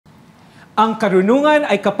Ang karunungan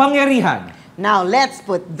ay kapangyarihan. Now let's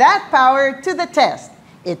put that power to the test.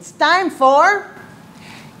 It's time for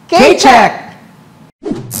K-Check!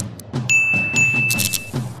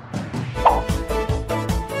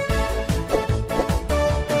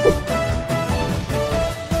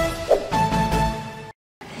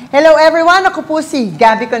 Hello everyone! Ako po si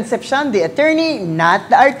Gabby Concepcion, the attorney, not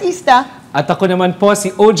the artista. At ako naman po si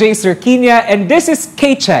OJ Cerquinia, and this is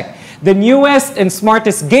K-Check, the newest and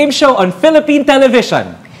smartest game show on Philippine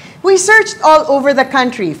television. We searched all over the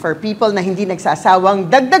country for people na hindi nagsasawang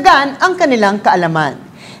dagdagan ang kanilang kaalaman.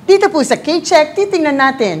 Dito po sa K-Check, titingnan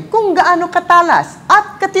natin kung gaano katalas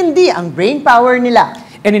at katindi ang brain power nila.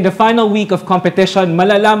 And in the final week of competition,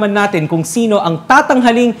 malalaman natin kung sino ang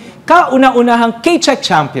tatanghaling kauna-unahang K-Check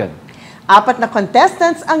champion. 4 na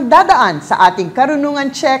contestants ang dadaan sa ating karunungan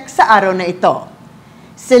check sa araw na ito.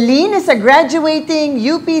 Celine is a graduating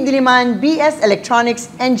UP Diliman BS Electronics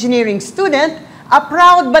Engineering student, a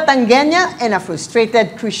proud Batangueña and a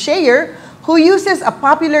frustrated crocheter who uses a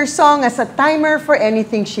popular song as a timer for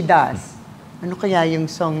anything she does. Ano kaya yung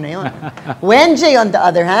song na yun? Wenjay, on the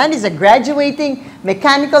other hand, is a graduating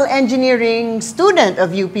mechanical engineering student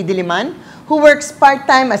of UP Diliman who works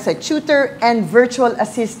part-time as a tutor and virtual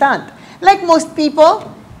assistant. Like most people,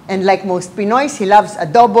 and like most Pinoys, he loves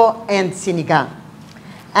adobo and sinigang.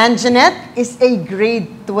 And Jeanette is a grade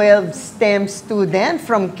 12 STEM student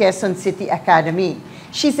from Quezon City Academy.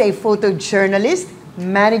 She's a photojournalist,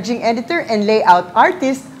 managing editor, and layout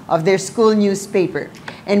artist of their school newspaper.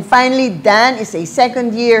 And finally, Dan is a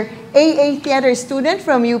second-year AA theater student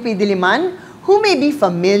from UP Diliman who may be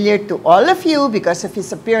familiar to all of you because of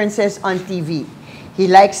his appearances on TV. He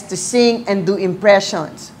likes to sing and do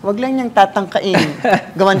impressions. Wag lang niyang tatangkain.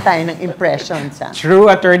 Gawan tayo ng impressions. Ha? True,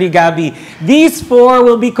 Attorney Gabby. These 4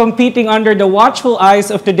 will be competing under the watchful eyes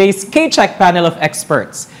of today's K-Check panel of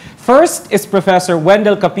experts. First is Professor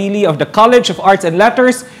Wendell Capili of the College of Arts and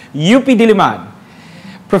Letters, UP Diliman.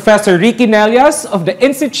 Professor Ricky Nelias of the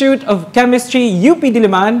Institute of Chemistry, UP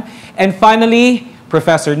Diliman. And finally,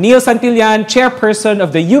 Professor Neil Santillan, Chairperson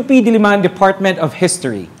of the UP Diliman Department of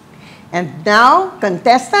History. And now,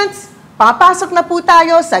 contestants, papasok na po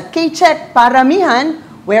tayo sa K-Check Paramihan,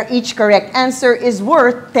 where each correct answer is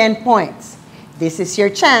worth 10 points. This is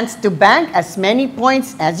your chance to bank as many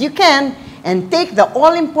points as you can and take the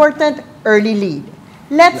all-important early lead.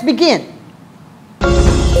 Let's begin.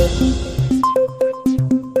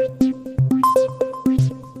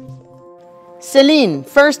 Celine,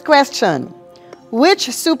 first question.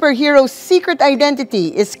 Which superhero's secret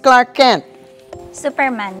identity is Clark Kent?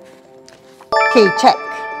 Superman. K-Check.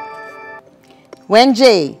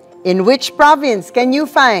 Wenjay, in which province can you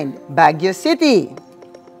find Baguio City?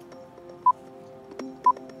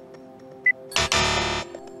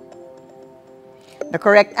 The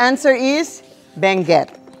correct answer is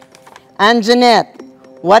Benguet. And Jeanette,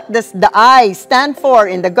 what does the I stand for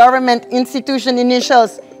in the government institution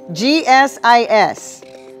initials GSIS?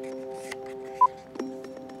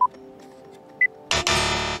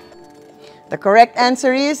 The correct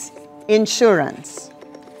answer is insurance.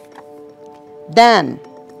 Dan,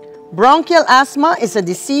 bronchial asthma is a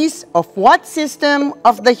disease of what system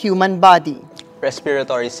of the human body?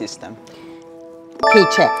 Respiratory system.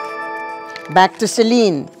 K-Check. Back to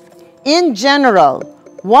Celine. In general,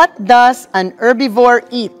 what does an herbivore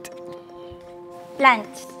eat?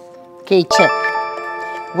 Plants. K-Check.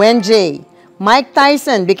 Wenjay, Mike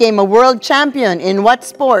Tyson became a world champion in what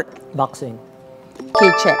sport? Boxing.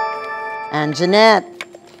 K-Check. And Jeanette,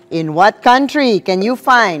 in what country can you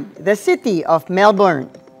find the city of Melbourne?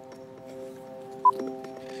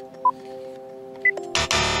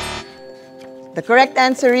 The correct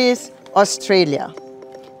answer is Australia.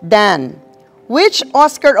 Dan, which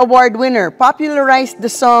Oscar Award winner popularized the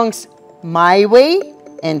songs My Way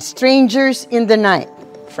and Strangers in the Night?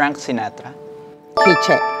 Frank Sinatra.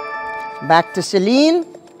 K-Check. Back to Celine.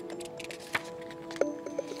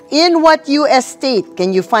 In what U.S. state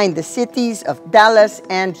can you find the cities of Dallas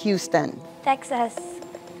and Houston? Texas.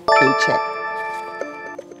 K-Check.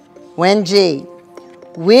 Wenjay,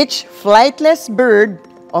 which flightless bird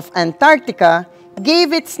of Antarctica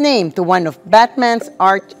gave its name to one of Batman's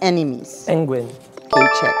arch enemies? Penguin.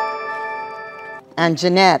 K-Check. And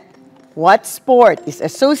Jeanette, what sport is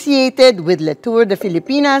associated with Le Tour de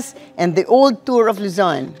Filipinas and the Old Tour of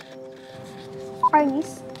Luzon?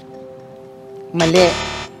 Arnis. Mali.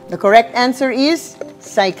 The correct answer is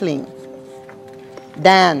cycling.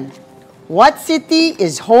 Dan, what city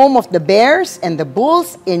is home of the Bears and the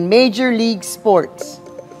Bulls in Major League Sports?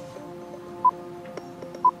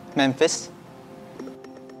 Memphis.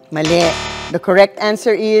 Mali. The correct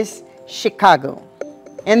answer is Chicago.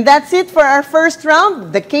 And that's it for our first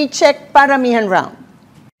round, the K-Check Paramihan round.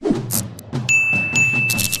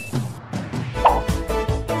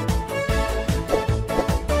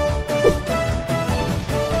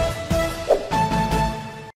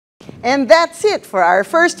 And that's it for our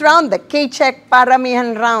first round, the K-Check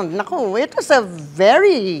Paramihan round. Naku, it was a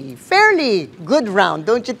fairly good round,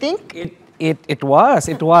 don't you think? It was,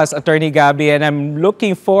 Attorney Gabby, and I'm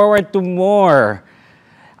looking forward to more.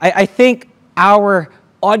 I think our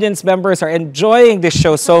audience members are enjoying this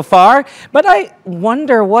show so far, but I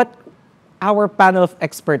wonder what our panel of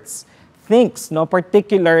experts thinks, no?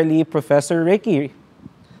 Particularly Professor Ricky.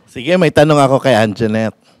 Sige, may tanong ako kay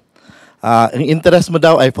Anjanette. Ang interest mo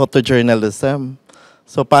daw ay photojournalism.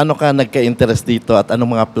 So, paano ka nagka-interest dito at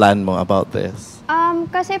anong mga plan mo about this?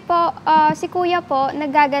 Kasi po, si Kuya po,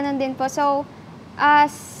 naggaganon din po. So,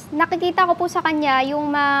 nakikita ko po sa kanya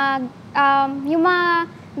yung mga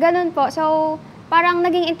ganun po. So, parang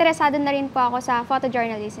naging interesado na rin po ako sa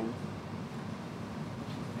photojournalism.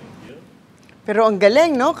 Pero ang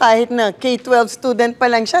galing, no? Kahit na K-12 student pa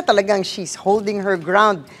lang siya, talagang she's holding her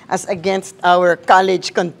ground as against our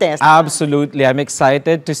college contest. Absolutely. I'm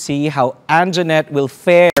excited to see how Anjanette will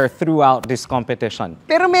fare throughout this competition.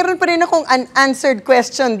 Pero meron pa rin akong unanswered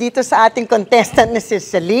question dito sa ating contestant na si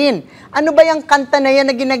Celine. Ano ba yung kanta na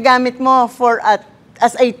yan na ginagamit mo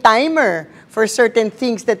as a timer for certain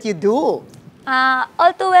things that you do?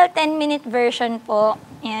 All too well 10-minute version po.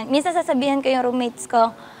 Yan. Minsan sasabihan ko yung roommates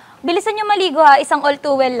ko, bilisan nyo maligo ha, isang all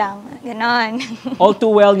too well lang. Ganon. All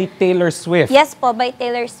Too Well ni Taylor Swift. Yes po, by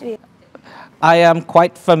Taylor Swift. I am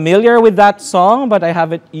quite familiar with that song, but I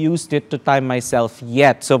haven't used it to time myself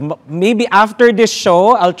yet. So maybe after this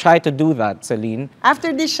show, I'll try to do that, Celine.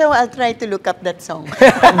 After this show, I'll try to look up that song.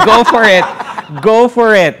 Go for it. Go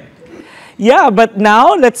for it. Yeah, but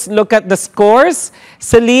now let's look at the scores.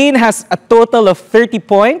 Celine has a total of 30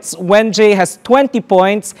 points. Wenjay has 20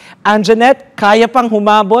 points. Anjanette, kaya pang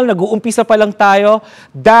humabol. Nag-uumpisa pa lang tayo.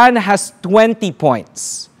 Dan has 20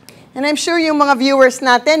 points. And I'm sure yung mga viewers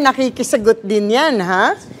natin nakikisagot din yan,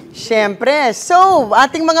 ha? Siyempre. So,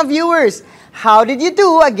 ating mga viewers, how did you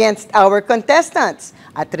do against our contestants?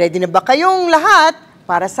 At ready na ba kayong lahat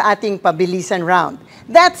para sa ating pabilisan round?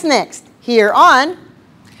 That's next, here on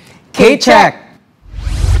K-Check!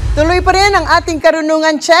 Tuloy pa rin ang ating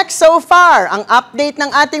karunungan check so far. Ang update ng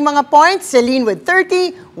ating mga points, Celine with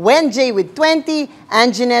 30, Wenjay with 20,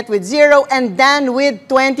 Anjanette with 0, and Dan with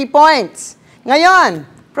 20 points. Ngayon,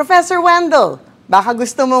 Professor Wendell, baka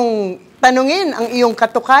gusto mong tanungin ang iyong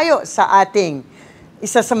katukayo sa ating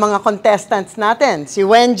isa sa mga contestants natin, si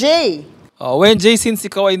Wenjay. Wenjay, since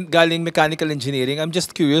ikaw ay galing mechanical engineering, I'm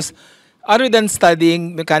just curious, other than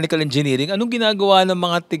studying mechanical engineering, anong ginagawa ng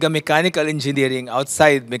mga tiga-mechanical engineering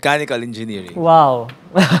outside mechanical engineering? Wow.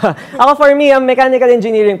 Ako for me, ang mechanical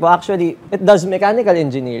engineering po, actually, it does mechanical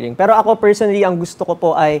engineering. Pero ako personally, ang gusto ko po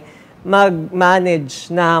ay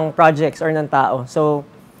mag-manage ng projects or ng tao. So,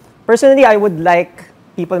 personally, I would like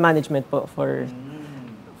people management po for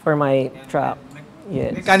my track.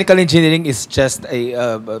 Yes. Mechanical engineering is just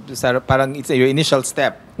parang it's your initial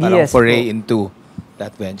step, parang Yes, foray po. into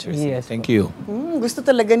that venture. Yes, Thank you. Gusto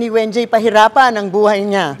talaga ni Wenjay pahirapan ang buhay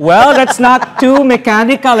niya. Well, that's not too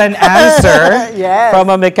mechanical an answer Yes. from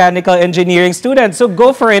a mechanical engineering student. So go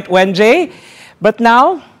for it, Wenjay. But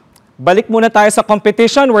now, balik muna tayo sa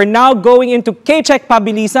competition. We're now going into K-Check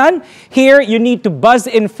Pabilisan. Here, you need to buzz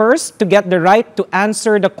in first to get the right to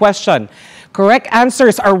answer the question. Correct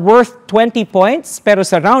answers are worth 20 points, pero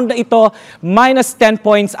sa round na ito, minus 10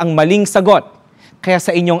 points ang maling sagot. Kaya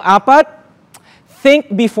sa inyong apat,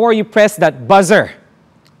 think before you press that buzzer.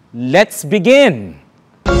 Let's begin.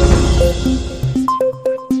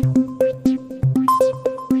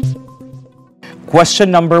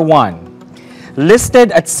 Question number 1.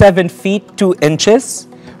 Listed at 7 feet 2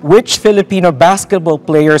 inches, which Filipino basketball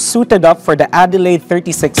player suited up for the Adelaide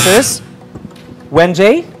 36ers?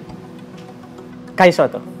 Wenjay? Kai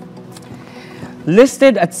Soto.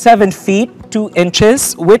 Listed at 7 feet 2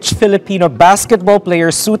 inches, which Filipino basketball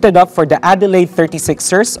player suited up for the Adelaide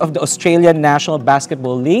 36ers of the Australian National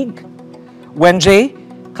Basketball League? Wenjay,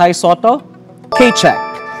 Kai Soto, K-Check.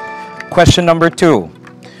 Question number 2.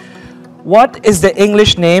 What is the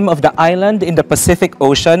English name of the island in the Pacific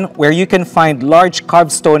Ocean where you can find large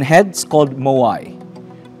carved stone heads called moai?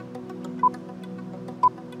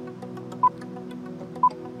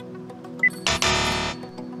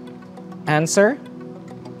 Answer,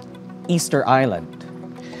 Easter Island.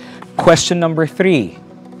 Question number 3.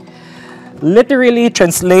 Literally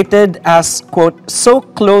translated as, quote, so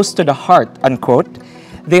close to the heart, unquote,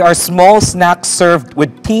 they are small snacks served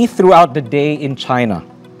with tea throughout the day in China.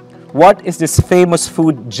 What is this famous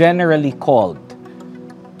food generally called?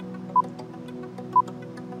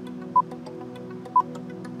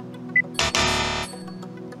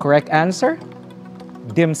 Correct answer?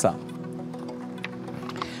 Dim sum.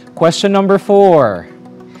 Question number 4.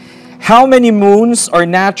 How many moons or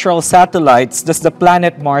natural satellites does the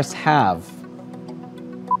planet Mars have?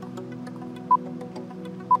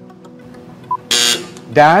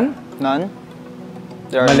 Dan? None.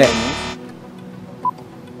 There are Mali. no moons.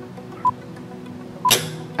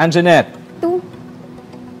 Anjanette? 2.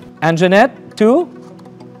 Anjanette, 2.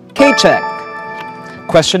 K-check.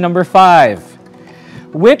 Question number 5.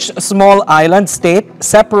 Which small island state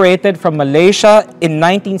separated from Malaysia in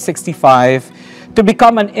 1965 to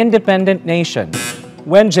become an independent nation?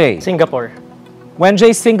 Wenjay? Singapore.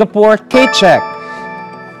 Wenjay, Singapore, K-check.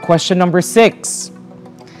 Question number 6.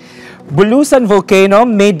 Bulusan volcano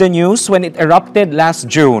made the news when it erupted last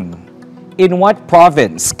June. In what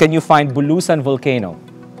province can you find Bulusan volcano?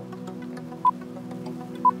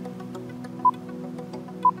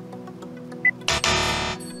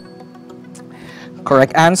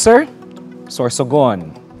 Correct answer,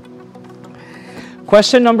 Sorsogon.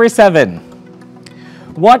 Question number 7.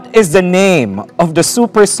 What is the name of the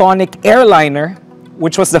supersonic airliner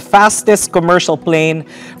which was the fastest commercial plane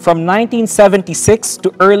from 1976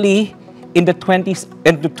 to early in the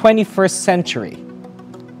 21st century?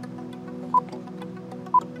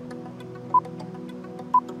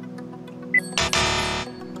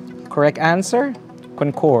 Correct answer,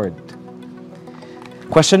 Concorde.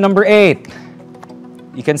 Question number 8.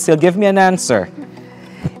 You can still give me an answer.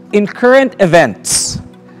 In current events,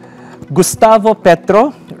 Gustavo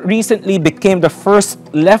Petro recently became the first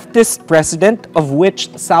leftist president of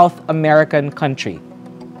which South American country?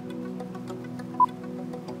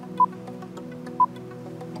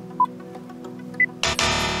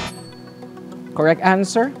 Correct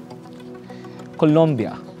answer,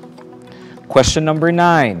 Colombia. Question number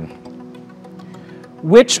 9.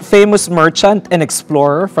 Which famous merchant and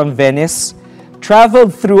explorer from Venice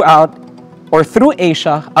traveled through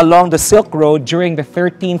Asia along the Silk Road during the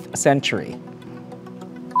 13th century?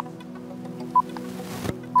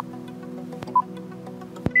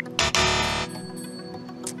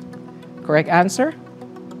 Correct answer,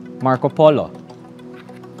 Marco Polo.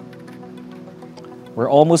 We're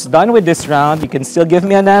almost done with this round. You can still give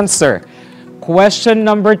me an answer. Question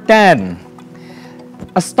number 10.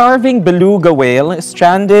 A starving beluga whale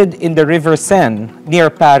stranded in the River Seine near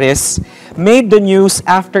Paris made the news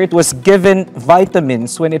after it was given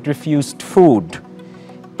vitamins when it refused food.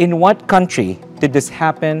 In what country did this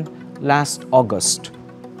happen last August?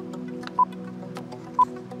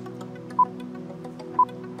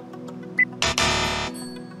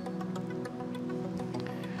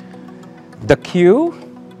 The Q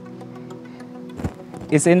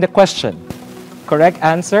is in the question. Correct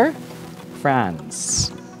answer,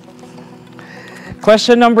 France.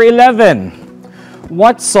 Question number 11.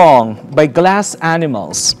 What song by Glass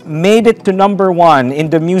Animals made it to number 1 in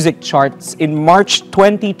the music charts in March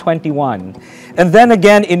 2021 and then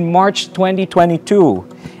again in March 2022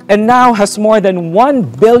 and now has more than 1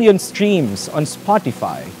 billion streams on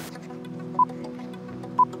Spotify?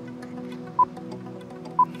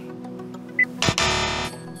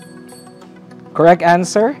 Correct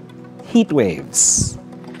answer, Heat Waves.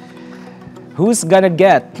 Who's gonna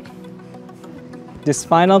get this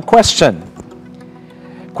final question?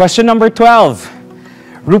 Question number 12.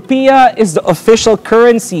 Rupiah is the official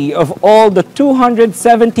currency of all the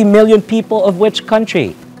 270 million people of which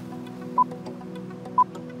country?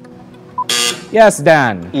 Yes,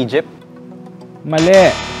 Dan. Egypt.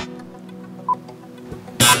 Mali.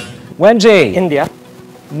 Wenjay. India.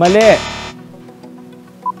 Mali.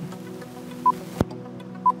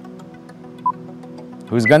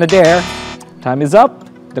 Who's gonna dare? Time is up.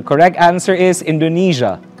 The correct answer is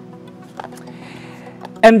Indonesia.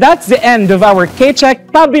 And that's the end of our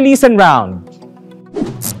K-Check Pabilisan round.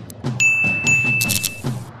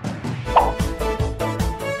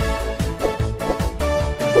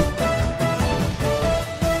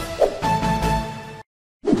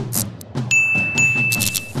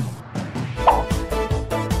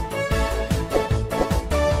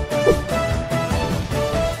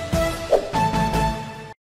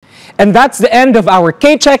 And that's the end of our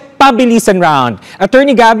K-Check Pabilisan round.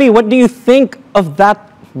 Attorney Gabby, what do you think of that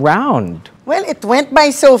round? Well, it went by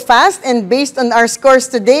so fast, and based on our scores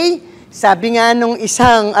today, sabi nga nung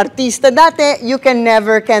isang artista dati, you can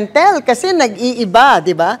never can tell kasi nag-iiba,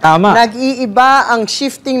 di ba? Tama. Nag-iiba ang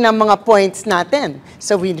shifting ng mga points natin.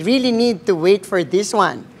 So we really need to wait for this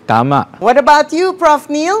one. Tama. What about you, Prof.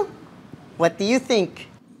 Neil? What do you think?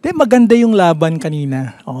 Maganda yung laban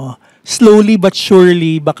kanina. Oh. Slowly but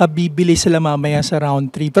surely, baka bibili sila mamaya sa round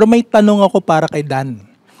 3. Pero may tanong ako para kay Dan.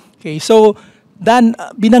 Okay, so Dan,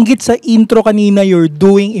 binanggit sa intro kanina you're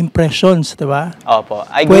doing impressions, di ba? Opo.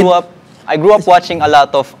 I grew up watching a lot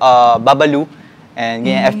of Babalu and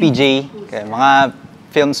FPJ, kaya mga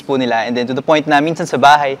films po nila. And then to the point na minsan sa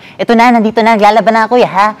bahay, eto na, nandito na, naglalaban na ako,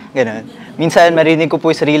 ha? Ganun. Minsan marinig ko po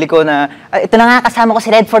yung sarili ko na, ito na nga, kasama ko si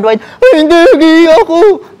Redford White. Ay, hindi, nag-iiyak ako.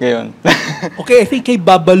 Ganyan. Okay, I think kay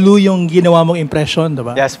Babalu yung ginawa mong impression,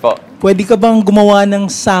 diba? Yes po. Pwede ka bang gumawa ng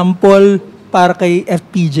sample para kay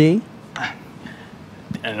FPJ?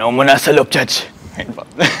 Ano mo na sa loob, Judge?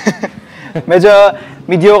 Medyo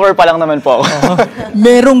mediocre pa lang naman po ako.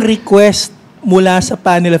 Merong request mula sa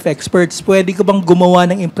panel of experts. Pwede ka bang gumawa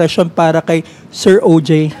ng impression para kay Sir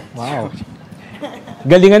OJ? Wow.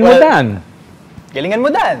 Galingan mo, Dan. Galingan mo,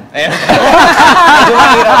 Dan. Ayan. Medyo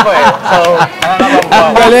mahirap po eh. So,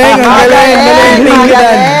 Ang galing. Thank you,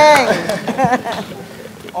 Dan.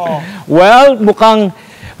 Well, mukhang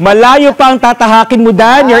malayo pa ang tatahakin mo,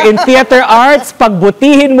 Dan. You're in theater arts.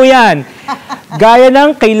 Pagbutihin mo yan. Gaya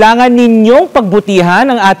ng kailangan ninyong pagbutihan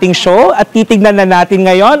ang ating show at titignan na natin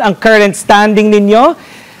ngayon ang current standing ninyo.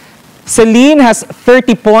 Celine has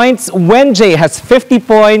 30 points, Wenjay has 50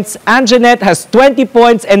 points, Anjanette has 20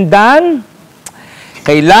 points, and Dan,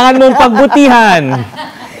 kailangan mong pagbutihan.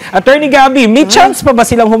 Attorney Gabby, may chance pa ba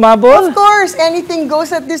silang humabol? Of course, anything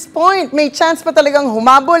goes at this point. May chance pa talagang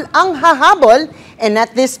humabol ang hahabol, and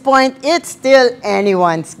at this point, it's still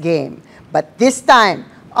anyone's game. But this time,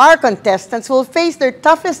 our contestants will face their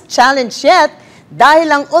toughest challenge yet dahil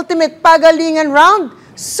ang ultimate pagalingan round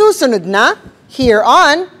susunod na here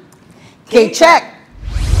on K-Check.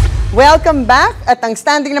 Welcome back at ang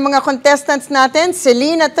standing ng mga contestants natin,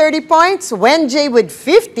 Celine at 30 points, Wenjay with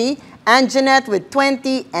 50, Anjanette with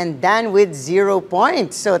 20, and Dan with 0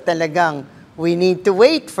 points. So talagang we need to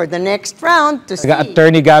wait for the next round to see.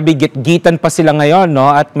 Attorney Gabby, gitgitan pa sila ngayon, no?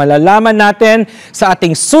 At malalaman natin sa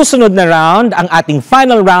ating susunod na round, ang ating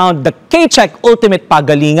final round, the K-Check Ultimate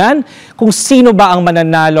Pagalingan, kung sino ba ang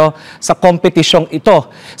mananalo sa kompetisyong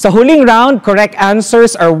ito. Sa huling round, correct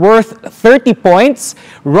answers are worth 30 points.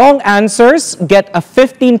 Wrong answers get a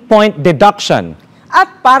 15-point deduction.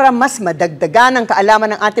 At para mas madagdagan ang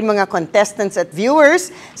kaalaman ng ating mga contestants at viewers,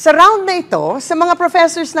 sa round na ito, sa mga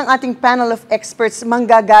professors ng ating panel of experts,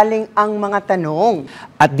 manggagaling ang mga tanong.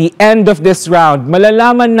 At the end of this round,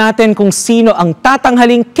 malalaman natin kung sino ang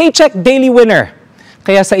tatanghaling K-Check Daily Winner.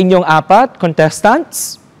 Kaya sa inyong apat,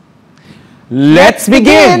 contestants, let's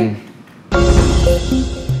begin!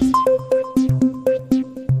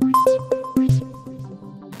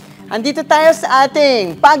 Andito tayo sa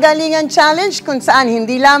ating Pagalingan Challenge kung saan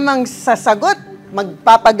hindi lamang sa sagot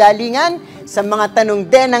magpapagalingan sa mga tanong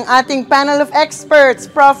din ng ating panel of experts.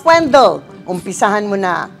 Prof. Wendell, umpisahan mo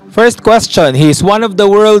na. First question, he is one of the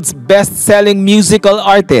world's best-selling musical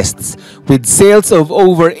artists with sales of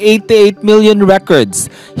over 88 million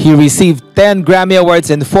records. He received 10 Grammy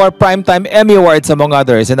Awards and 4 Primetime Emmy Awards, among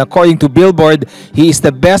others. And according to Billboard, he is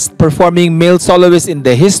the best-performing male soloist in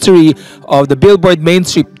the history of the Billboard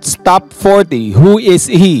Mainstream Top 40. Who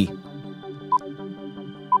is he?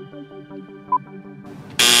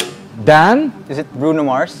 Dan? Is it Bruno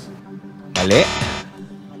Mars? Mali.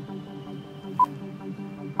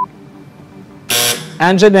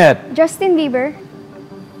 Anjanette? Justin Bieber.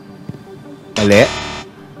 Mali.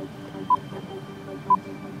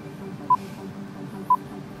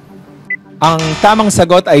 Ang tamang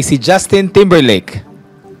sagot ay si Justin Timberlake.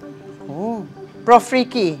 Oh. Prof.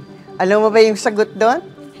 Ricky, alam mo ba yung sagot doon?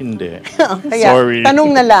 Hindi. Kaya, Sorry. tanong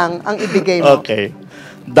na lang ang ibigay mo. Okay.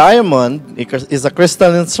 Diamond is a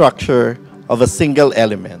crystalline structure of a single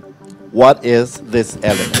element. What is this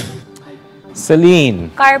element? Celine?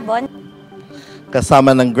 Carbon.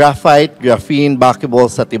 Kasama ng graphite, graphene,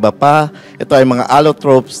 buckyballs at iba pa. Ito ay mga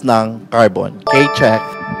allotropes ng carbon. K-check.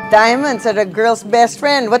 Diamonds are a girl's best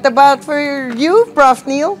friend. What about for you, Prof.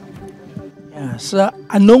 Neil? Yeah, sa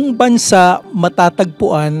anong bansa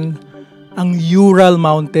matatagpuan ang Ural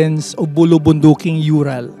Mountains o bulubunduking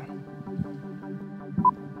Ural?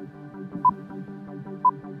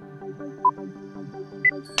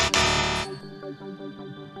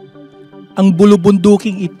 Ang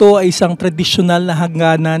bulubunduking ito ay isang tradisyonal na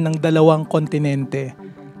hangganan ng dalawang kontinente,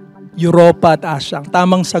 Europa at Asia. Ang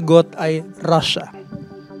tamang sagot ay Russia.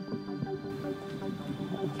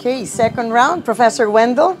 Okay, second round, Professor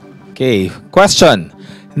Wendell. Okay, question.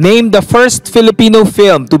 Name the first Filipino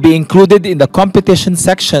film to be included in the competition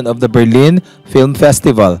section of the Berlin Film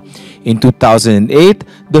Festival. In 2008,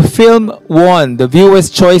 the film won the Viewer's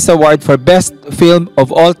Choice Award for Best Film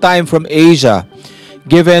of All Time from Asia.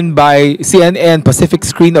 given by CNN Pacific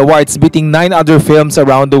Screen Awards, beating 9 other films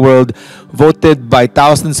around the world voted by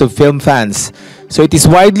thousands of film fans. So it is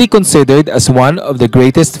widely considered as one of the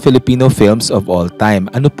greatest Filipino films of all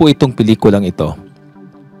time. Ano po itong pelikulang ito?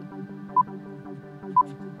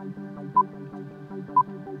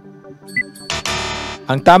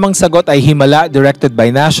 Ang tamang sagot ay Himala, directed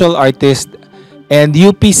by national artist and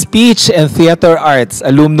UP Speech and Theater Arts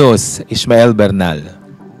alumnus Ishmael Bernal.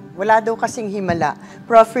 Wala daw kasing himala.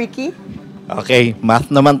 Prof. Ricky? Okay,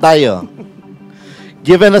 math naman tayo.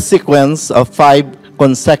 Given a sequence of 5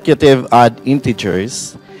 consecutive odd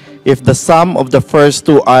integers, if the sum of the first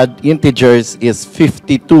 2 odd integers is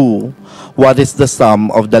 52, what is the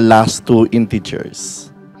sum of the last 2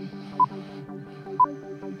 integers?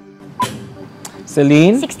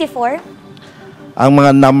 Celine? 64. Ang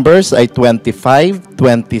mga numbers ay 25,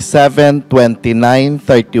 27, 29,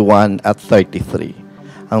 31, at 33.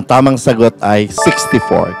 Ang tamang sagot ay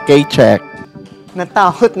 64. K-check.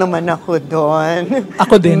 Natakot naman ako doon.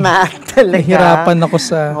 Ako din. Math talaga. Nahirapan ako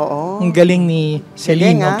sa Oo. ang galing ni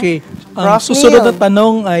Celine. Galing, ah. Okay. Ang Prof. susunod na Neil.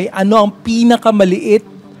 tanong ay ano ang pinakamaliit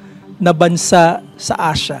na bansa sa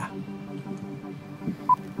Asia?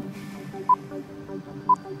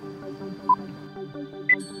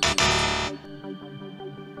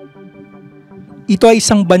 Ito ay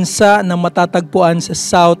isang bansa na matatagpuan sa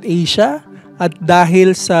South Asia at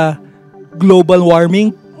dahil sa global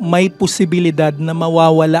warming, may posibilidad na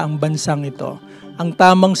mawawala ang bansang ito. Ang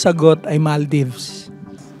tamang sagot ay Maldives.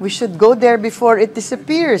 We should go there before it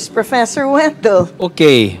disappears, Professor Wendell.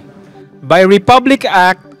 Okay. By Republic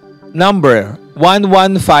Act number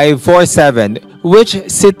 11547, which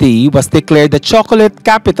city was declared the chocolate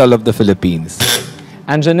capital of the Philippines?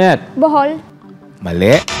 Anjanette? Bohol.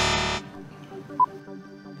 Mali.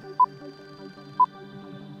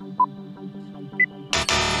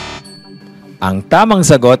 Ang tamang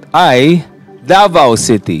sagot ay Davao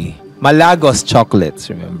City. Malagos chocolates,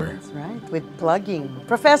 remember? That's right, with plugging.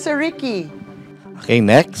 Professor Ricky. Okay,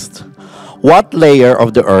 next. What layer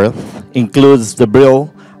of the earth includes the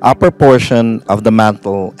brill, upper portion of the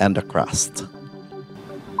mantle, and the crust?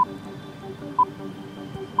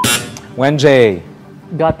 Wenjay?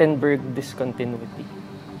 Gothenburg discontinuity.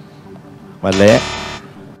 Mali.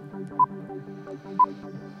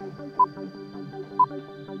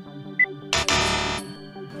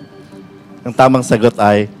 Ang tamang sagot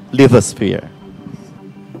ay lithosphere.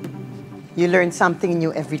 You learn something new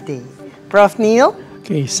every day. Prof. Neil?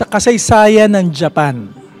 Okay, sa kasaysayan ng Japan,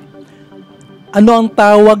 ano ang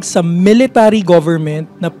tawag sa military government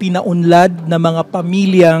na pinaunlad ng mga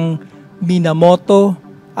pamilyang Minamoto,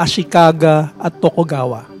 Ashikaga at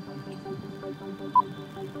Tokugawa?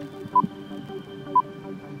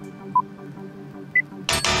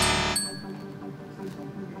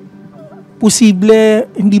 Posible,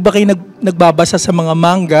 hindi ba kayo nagbabasa sa mga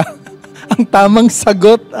manga? Ang tamang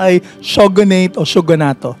sagot ay shogunate o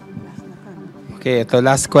shogunato. Okay, ito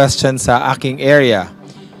last question sa aking area.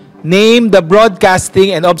 Name the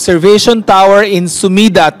broadcasting and observation tower in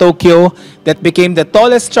Sumida, Tokyo that became the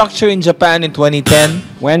tallest structure in Japan in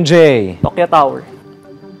 2010. Wenjay? Tokyo Tower.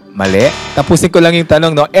 Mali. Tapusin ko lang yung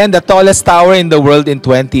tanong, no? And the tallest tower in the world in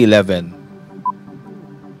 2011.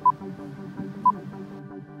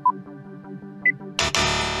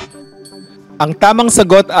 Ang tamang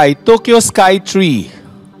sagot ay Tokyo Sky Tree.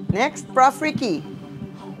 Next, Prof. Ricky.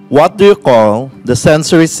 What do you call the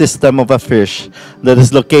sensory system of a fish that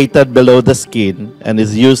is located below the skin and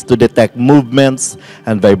is used to detect movements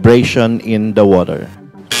and vibration in the water?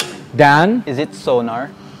 Dan? Is it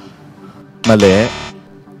sonar? Mali.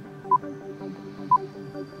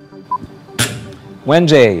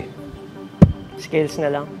 Wenjay? Scales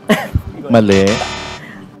na lang. Mali.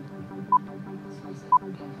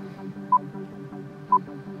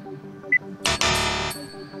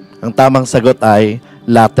 Ang tamang sagot ay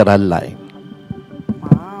lateral line.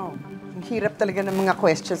 Wow. Ang hirap talaga ng mga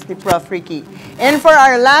questions ni Prof. Ricky. And for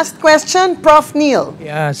our last question, Prof. Neil.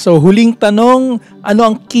 Yeah, so huling tanong, ano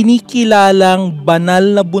ang kinikilalang banal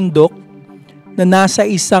na bundok na nasa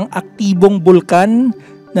isang aktibong bulkan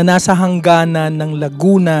na nasa hangganan ng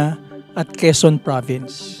Laguna at Quezon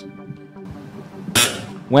Province?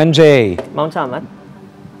 Wenjay? Mount Samat.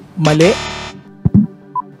 Mali.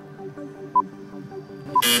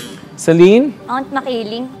 Celine? Mount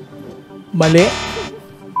Makiling. Mali.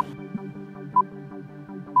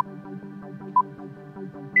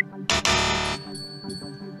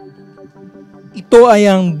 Ito ay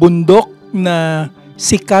ang bundok na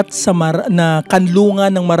sikat sa na kanlungan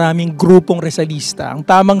ng maraming grupong resalista. Ang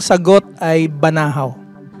tamang sagot ay Banahaw.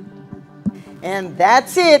 And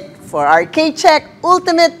that's it for our K-Check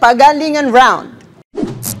Ultimate Pagalingan Round.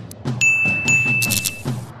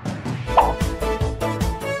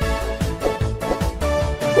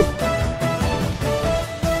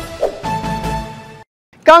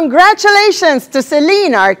 Congratulations to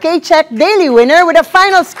Celine, our K-Check Daily winner, with a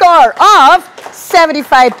final score of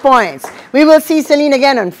 75 points. We will see Celine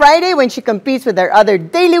again on Friday when she competes with our other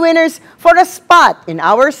daily winners for a spot in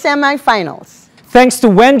our semifinals. Thanks to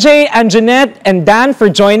Wenjay, Anjanette, and Dan for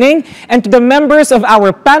joining, and to the members of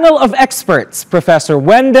our panel of experts, Professor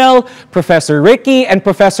Wendell, Professor Ricky, and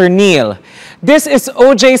Professor Neil. This is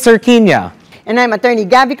OJ Cerquina. And I'm Attorney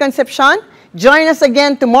Gabby Concepcion. Join us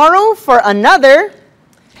again tomorrow for another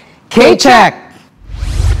K-Check!